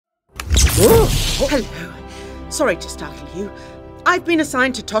Hello. Sorry to startle you. I've been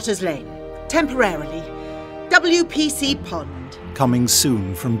assigned to Totters Lane, temporarily. WPC Pond. Coming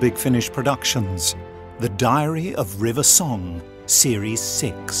soon from Big Finish Productions. The Diary of River Song, Series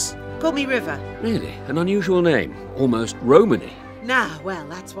 6. Call me River. Really? An unusual name. Almost Romany. Nah, well,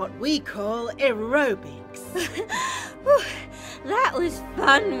 that's what we call aerobics. That was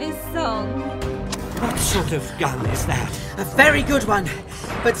fun, Miss Song. What sort of gun is that? A very good one.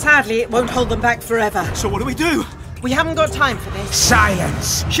 But sadly, it won't hold them back forever. So what do we do? We haven't got time for this.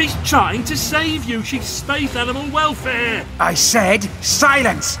 Silence! She's trying to save you. She's space animal welfare. I said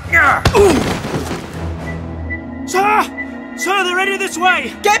silence! Sir! Sir, they're ready this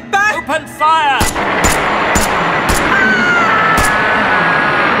way. Get back! Open fire!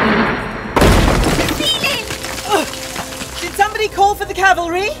 Did somebody call for the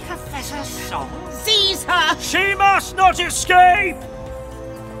cavalry? Professor Song? Seize her! She must not escape!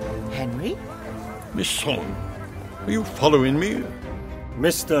 Henry? Miss Song, are you following me?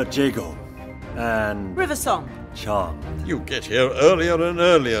 Mr. Jiggle and River Song. Charm. You get here earlier and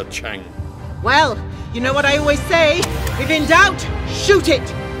earlier, Chang. Well, you know what I always say. If in doubt, shoot it!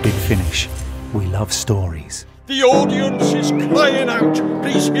 Big Finish. We love stories. The audience is crying out.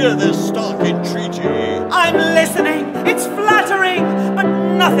 Please hear this stark entreaty. I'm listening. It's flattering, but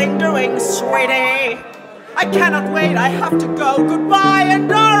nothing doing, sweetie. I cannot wait. I have to go. Goodbye and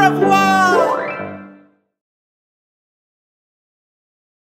au revoir.